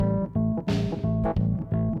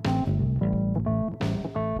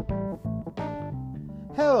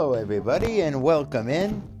Hello everybody and welcome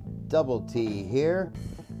in. Double T here,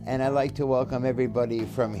 and I'd like to welcome everybody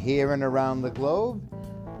from here and around the globe.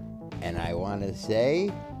 And I want to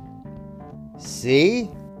say, see,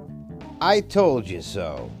 I told you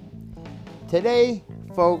so. Today,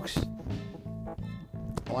 folks,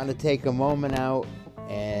 I want to take a moment out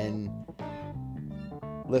and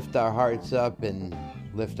lift our hearts up and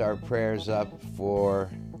lift our prayers up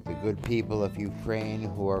for the good people of Ukraine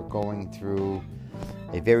who are going through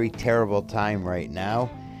a very terrible time right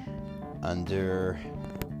now under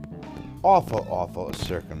awful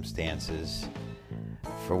circumstances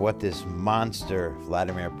for what this monster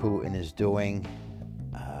Vladimir Putin is doing.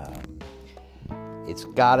 It's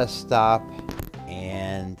gotta stop,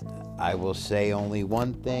 and I will say only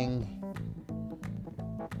one thing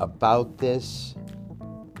about this.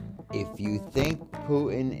 If you think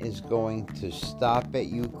Putin is going to stop at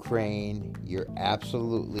Ukraine, you're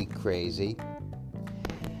absolutely crazy.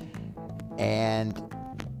 And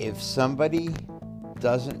if somebody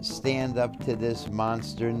doesn't stand up to this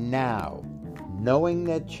monster now, knowing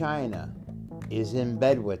that China is in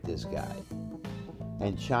bed with this guy,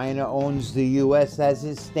 and China owns the U.S. as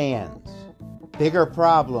it stands, bigger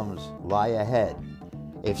problems lie ahead.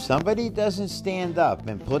 If somebody doesn't stand up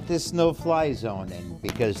and put this no-fly zone in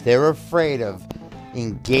because they're afraid of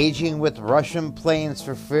engaging with Russian planes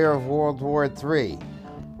for fear of World War III,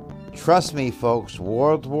 trust me, folks,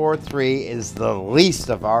 World War III is the least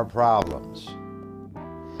of our problems.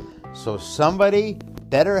 So somebody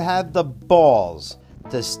better have the balls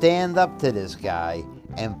to stand up to this guy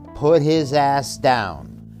and put his ass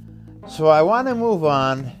down. So I want to move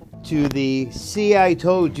on to the See I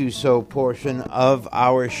Told You So portion of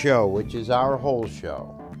our show, which is our whole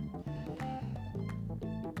show.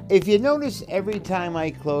 If you notice, every time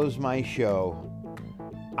I close my show,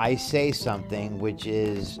 I say something, which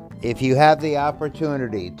is, if you have the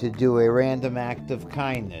opportunity to do a random act of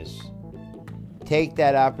kindness, take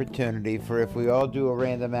that opportunity, for if we all do a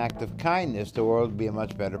random act of kindness, the world would be a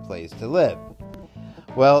much better place to live.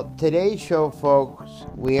 Well, today's show, folks,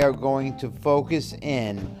 we are going to focus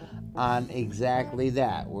in on exactly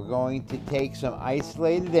that. We're going to take some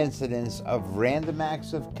isolated incidents of random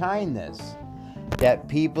acts of kindness that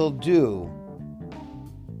people do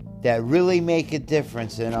that really make a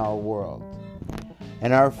difference in our world.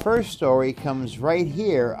 And our first story comes right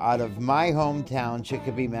here out of my hometown,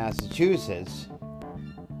 Chicopee, Massachusetts,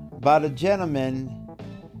 about a gentleman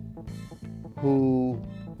who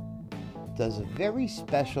does a very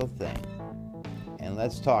special thing. And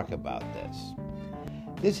let's talk about this.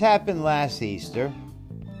 This happened last Easter.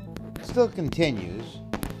 Still continues.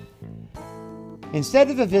 Instead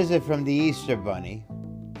of a visit from the Easter Bunny,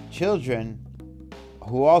 children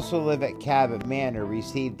who also live at Cabot Manor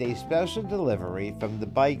received a special delivery from the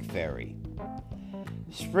bike ferry.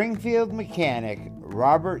 Springfield mechanic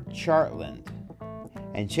Robert Chartland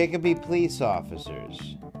and Chicopee police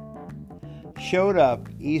officers showed up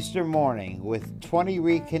Easter morning with 20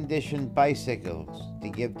 reconditioned bicycles to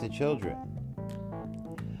give to children.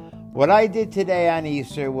 What I did today on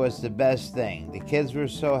Easter was the best thing. The kids were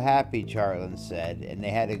so happy, Chartland said, and they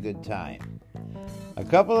had a good time. A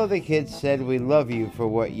couple of the kids said, "We love you for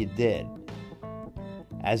what you did."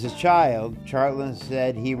 As a child, Chartland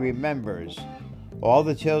said he remembers all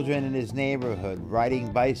the children in his neighborhood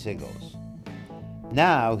riding bicycles.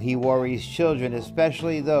 Now he worries children,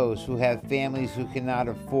 especially those who have families who cannot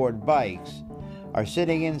afford bikes, are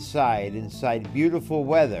sitting inside beautiful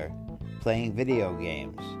weather, playing video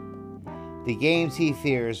games. The games, he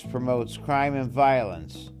fears, promotes crime and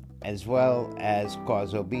violence, as well as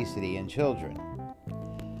cause obesity in children.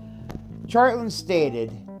 Chartland stated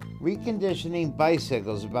reconditioning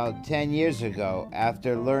bicycles about 10 years ago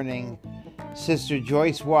after learning Sister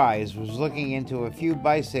Joyce Wise was looking into a few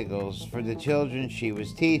bicycles for the children she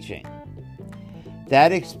was teaching.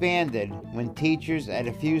 That expanded when teachers at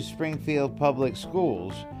a few Springfield public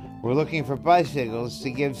schools were looking for bicycles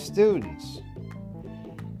to give students.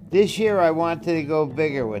 This year I wanted to go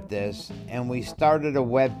bigger with this, and we started a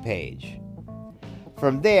web page.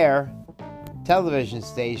 From there, television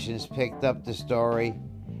stations picked up the story,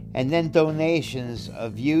 and then donations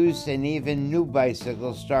of used and even new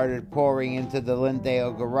bicycles started pouring into the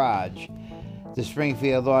Lindale Garage, the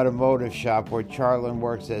Springfield automotive shop where Chartland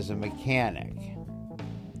works as a mechanic.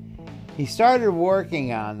 He started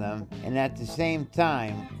working on them, and at the same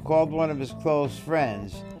time called one of his close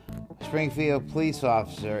friends, Springfield police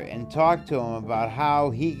officer, and talked to him about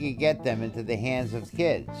how he could get them into the hands of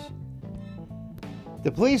kids.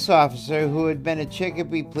 The police officer, who had been a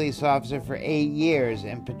Chicopee police officer for 8 years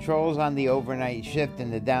and patrols on the overnight shift in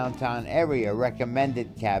the downtown area,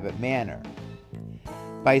 recommended Cabot Manor.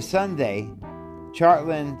 By Sunday,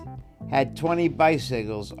 Chartland had 20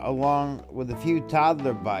 bicycles along with a few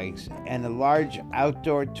toddler bikes and a large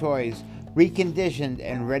outdoor toys reconditioned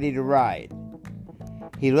and ready to ride.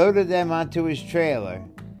 He loaded them onto his trailer,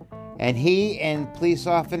 and he and Police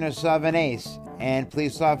Officer Savanese and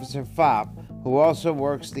Police Officer Fopp, who also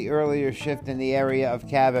works the earlier shift in the area of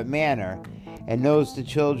Cabot Manor and knows the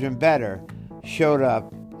children better, showed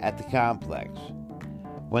up at the complex.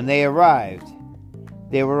 When they arrived,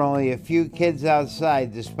 there were only a few kids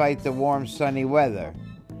outside despite the warm, sunny weather,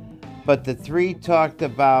 but the three talked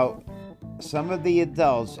about some of the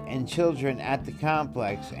adults and children at the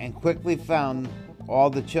complex and quickly found all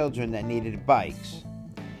the children that needed bikes.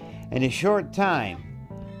 In a short time,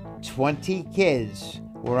 20 kids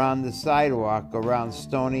were on the sidewalk around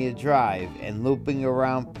Stonia Drive and looping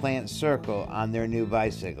around Plant Circle on their new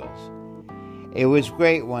bicycles. It was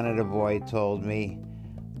great, one of the boys told me.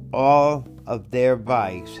 All of their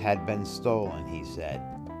bikes had been stolen, he said.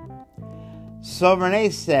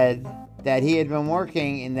 Savanese said that he had been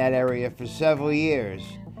working in that area for several years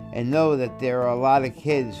and know that there are a lot of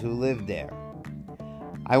kids who live there.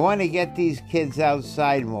 I want to get these kids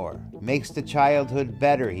outside more. Makes the childhood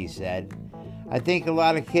better, he said. I think a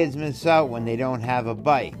lot of kids miss out when they don't have a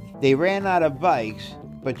bike. They ran out of bikes,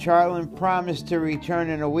 but Chartland promised to return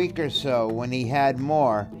in a week or so when he had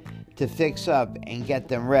more to fix up and get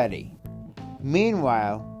them ready.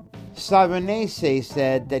 Meanwhile, Savanese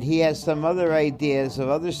said that he has some other ideas of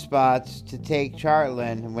other spots to take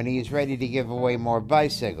Chartland when he's ready to give away more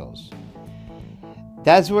bicycles.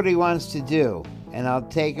 That's what he wants to do, and I'll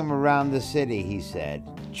take him around the city, he said.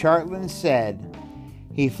 Chartland said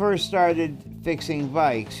he first started fixing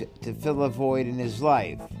bikes to fill a void in his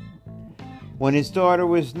life. When his daughter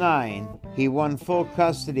was 9, he won full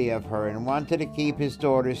custody of her and wanted to keep his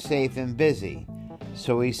daughter safe and busy.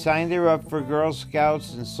 So he signed her up for Girl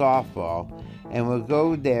Scouts and softball and would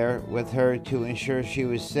go there with her to ensure she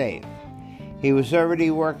was safe. He was already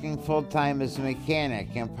working full-time as a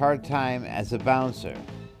mechanic and part-time as a bouncer.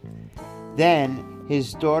 Then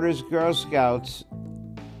his daughter's Girl Scouts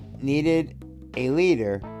needed a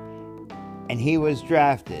leader, and he was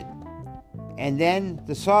drafted. And then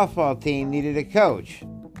the softball team needed a coach,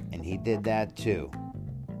 and he did that too.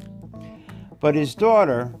 But his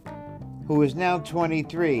daughter, who is now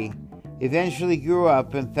 23, eventually grew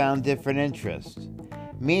up and found different interests,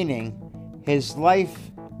 meaning his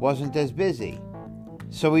life wasn't as busy.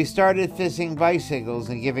 So he started fixing bicycles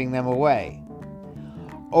and giving them away.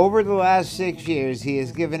 Over the last 6 years, he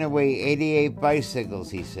has given away 88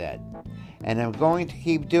 bicycles, he said, and I'm going to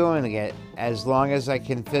keep doing it as long as I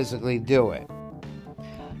can physically do it.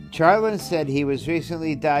 Chartland said he was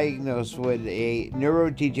recently diagnosed with a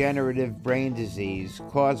neurodegenerative brain disease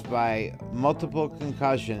caused by multiple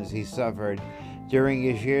concussions he suffered during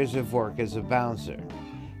his years of work as a bouncer.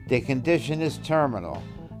 The condition is terminal,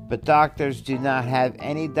 but doctors do not have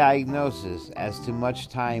any diagnosis as to much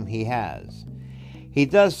time he has. He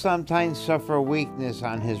does sometimes suffer weakness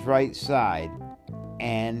on his right side,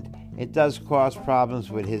 and it does cause problems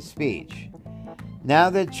with his speech.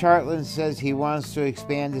 Now that Chartland says he wants to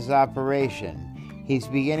expand his operation, he's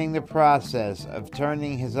beginning the process of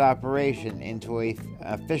turning his operation into an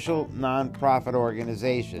official nonprofit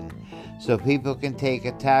organization so people can take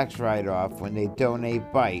a tax write-off when they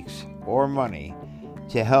donate bikes or money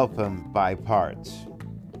to help him buy parts.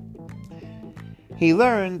 He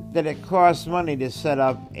learned that it costs money to set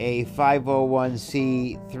up a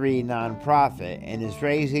 501c3 nonprofit and is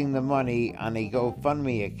raising the money on a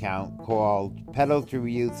GoFundMe account called Pedal Through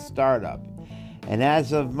Youth Startup. And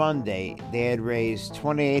as of Monday, they had raised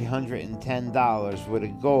 $2,810 with a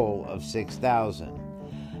goal of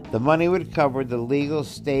 $6,000. The money would cover the legal,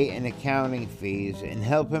 state, and accounting fees and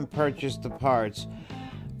help him purchase the parts,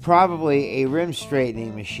 probably a rim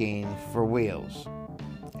straightening machine for wheels.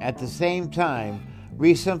 At the same time,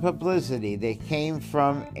 recent publicity that came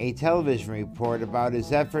from a television report about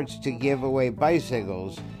his efforts to give away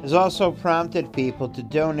bicycles has also prompted people to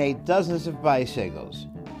donate dozens of bicycles.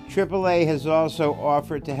 AAA has also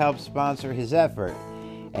offered to help sponsor his effort,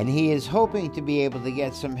 and he is hoping to be able to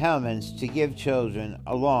get some helmets to give children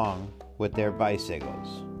along with their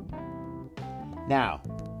bicycles. Now,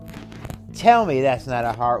 tell me that's not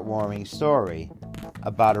a heartwarming story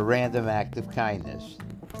about a random act of kindness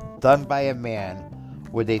done by a man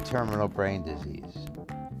with a terminal brain disease.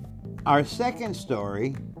 Our second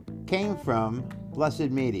story came from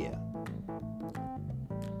Blessed Media.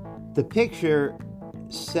 The picture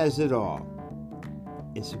says it all.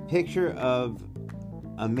 It's a picture of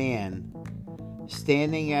a man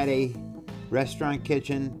standing at a restaurant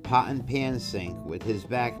kitchen, pot and pan sink with his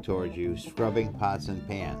back towards you, scrubbing pots and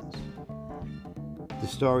pans. The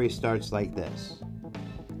story starts like this.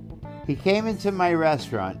 He came into my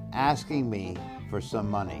restaurant asking me for some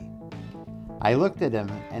money. I looked at him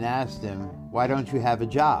and asked him, "Why don't you have a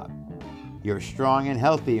job? You're strong and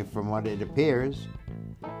healthy from what it appears.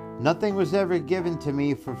 Nothing was ever given to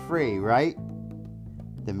me for free, right?"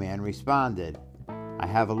 The man responded, "I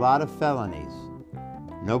have a lot of felonies.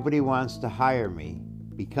 Nobody wants to hire me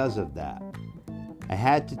because of that. I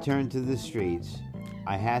had to turn to the streets.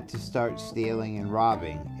 I had to start stealing and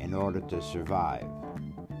robbing in order to survive."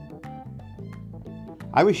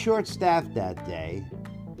 I was short-staffed that day,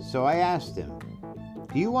 so I asked him,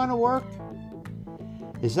 "Do you want to work?"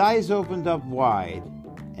 His eyes opened up wide,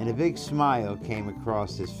 and a big smile came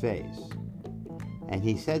across his face. And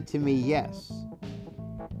he said to me, "Yes."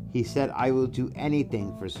 He said, "I will do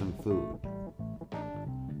anything for some food."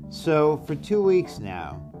 So for 2 weeks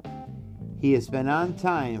now, he has been on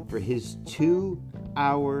time for his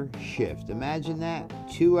 2-hour shift. Imagine that,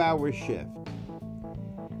 2-hour shift.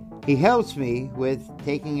 He helps me with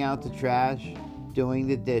taking out the trash, doing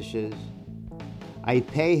the dishes. I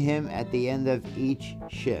pay him at the end of each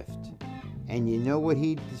shift. And you know what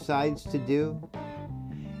he decides to do?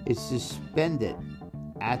 Is to spend it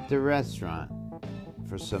at the restaurant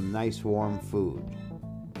for some nice warm food.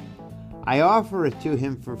 I offer it to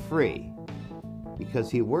him for free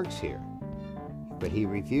because he works here, but he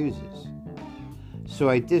refuses. So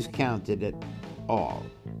I discounted it all.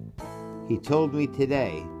 He told me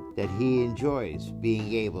today that he enjoys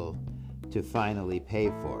being able to finally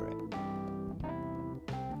pay for it.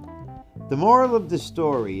 The moral of the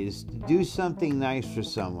story is to do something nice for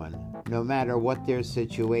someone, no matter what their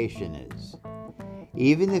situation is,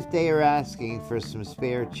 even if they are asking for some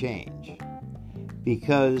spare change,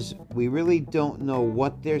 because we really don't know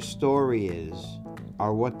what their story is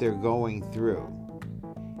or what they're going through,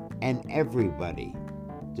 and everybody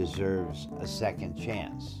deserves a second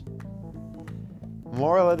chance.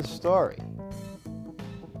 Moral of the story.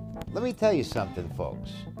 Let me tell you something,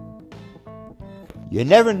 folks. You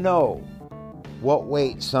never know what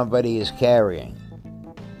weight somebody is carrying.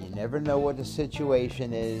 You never know what the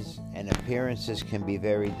situation is, and appearances can be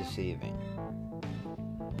very deceiving.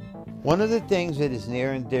 One of the things that is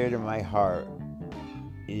near and dear to my heart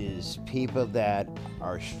is people that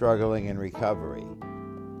are struggling in recovery.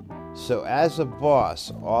 So as a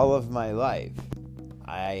boss all of my life,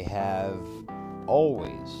 I have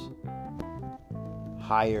always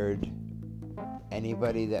hired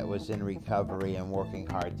anybody that was in recovery and working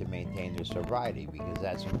hard to maintain their sobriety, because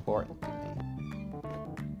that's important to me.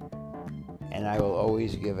 And I will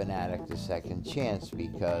always give an addict a second chance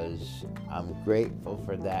because I'm grateful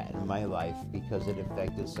for that in my life, because it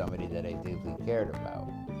affected somebody that I deeply cared about.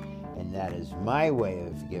 And that is my way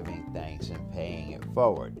of giving thanks and paying it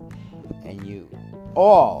forward. And you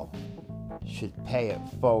all should pay it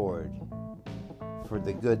forward for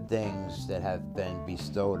the good things that have been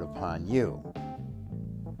bestowed upon you.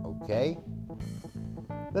 Okay?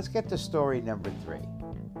 Let's get to story number 3.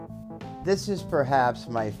 This is perhaps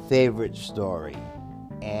my favorite story,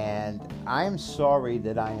 and I'm sorry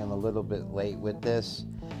that I am a little bit late with this,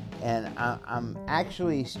 and I'm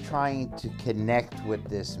actually trying to connect with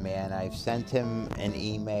this man. I've sent him an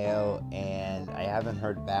email, and I haven't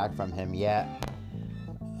heard back from him yet.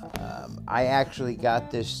 I actually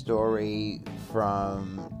got this story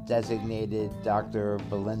from designated Dr.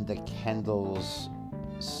 Belinda Kendall's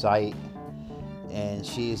site, and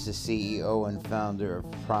she is the CEO and founder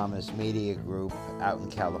of Promise Media Group out in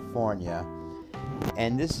California.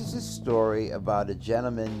 And this is a story about a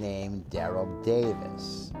gentleman named Daryl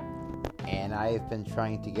Davis. And I have been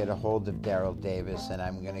trying to get a hold of Daryl Davis, and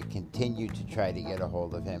I'm going to continue to try to get a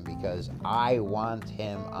hold of him because I want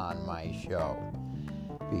him on my show.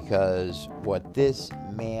 Because what this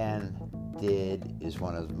man did is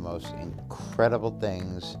one of the most incredible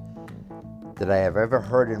things that I have ever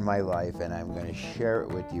heard in my life, and I'm going to share it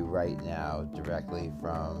with you right now directly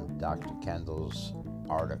from Dr. Kendall's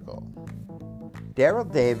article. Daryl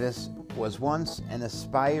Davis was once an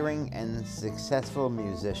aspiring and successful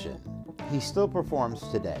musician. He still performs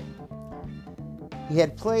today. He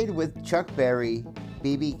had played with Chuck Berry,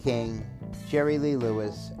 B.B. King, Jerry Lee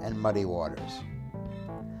Lewis, and Muddy Waters.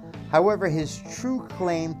 However, his true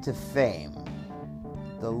claim to fame,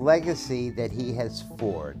 the legacy that he has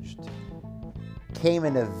forged, came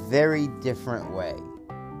in a very different way.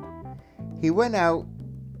 He went out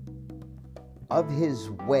of his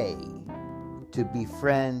way to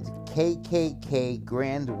befriend KKK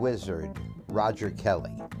Grand Wizard Roger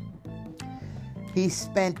Kelly. He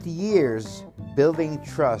spent years building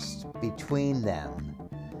trust between them,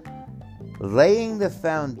 laying the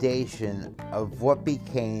foundation of what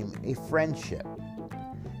became a friendship.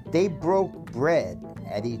 They broke bread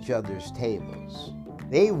at each other's tables.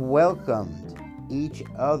 They welcomed each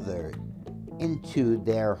other into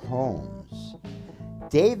their homes.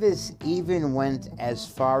 Davis even went as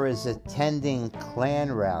far as attending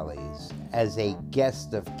Klan rallies as a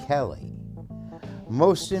guest of Kelly.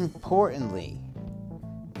 Most importantly,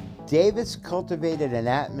 Davis cultivated an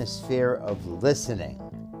atmosphere of listening.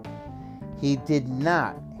 He did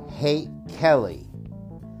not hate Kelly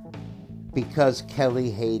because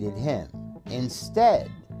Kelly hated him.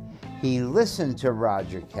 Instead, he listened to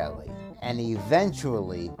Roger Kelly, and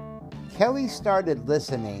eventually, Kelly started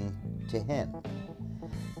listening to him.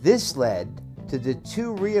 This led to the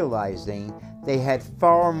two realizing they had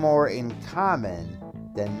far more in common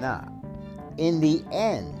than not. In the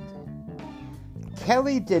end,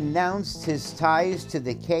 Kelly denounced his ties to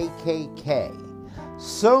the KKK,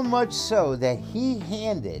 so much so that he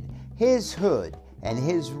handed his hood and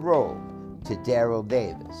his robe to Daryl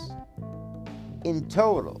Davis. In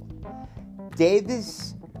total,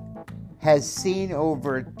 Davis has seen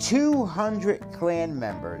over 200 Klan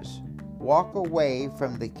members walk away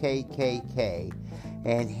from the KKK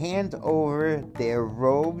and hand over their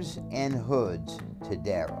robes and hoods to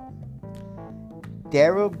Daryl.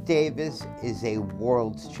 Daryl Davis is a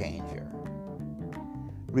world changer,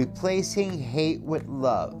 replacing hate with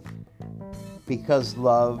love, because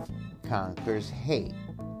love conquers hate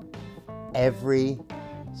every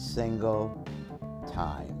single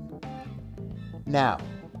time. Now,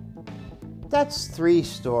 that's 3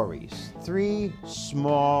 stories, 3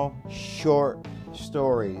 small, short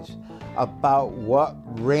stories about what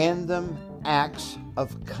random acts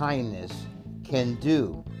of kindness can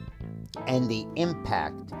do and the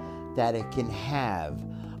impact that it can have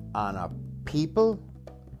on a people,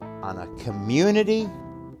 on a community,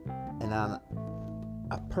 and on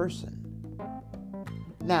a person.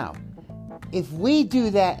 Now, if we do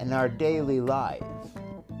that in our daily life,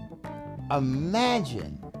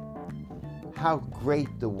 imagine how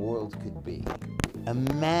great the world could be.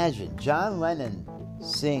 Imagine. John Lennon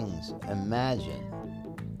sings Imagine.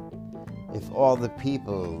 If all the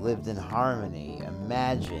people lived in harmony,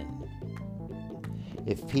 imagine.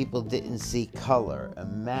 If people didn't see color,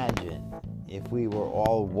 imagine. If we were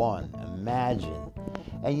all one, imagine.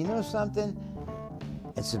 And you know something?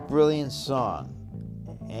 It's a brilliant song.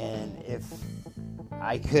 And if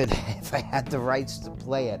I had the rights to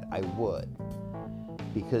play it, I would.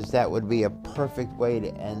 Because that would be a perfect way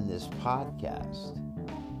to end this podcast.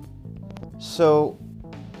 So,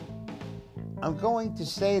 I'm going to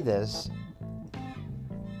say this,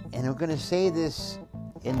 and I'm going to say this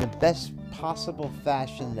in the best possible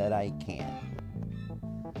fashion that I can.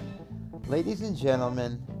 Ladies and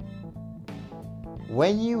gentlemen,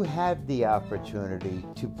 when you have the opportunity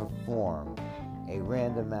to perform a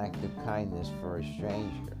random act of kindness for a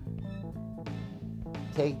stranger,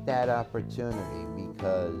 take that opportunity,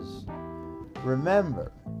 because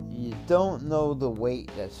remember, you don't know the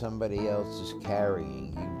weight that somebody else is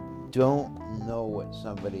carrying. You don't know what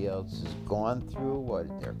somebody else has gone through,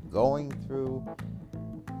 what they're going through,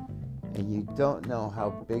 and you don't know how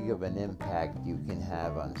big of an impact you can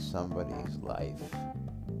have on somebody's life.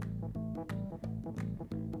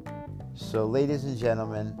 So, ladies and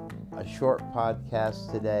gentlemen, a short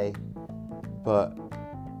podcast today, but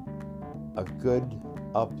a good,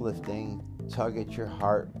 uplifting, tug at your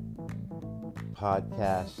heart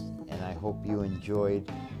podcast, and I hope you enjoyed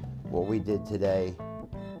what we did today.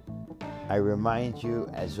 I remind you,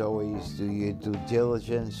 as always, do your due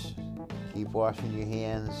diligence, keep washing your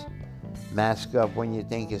hands, mask up when you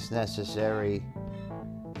think it's necessary,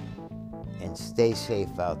 and stay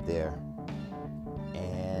safe out there.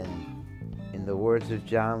 And in the words of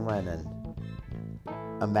John Lennon,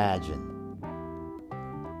 imagine.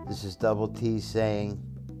 This is Double T saying,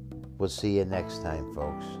 we'll see you next time,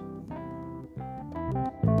 folks.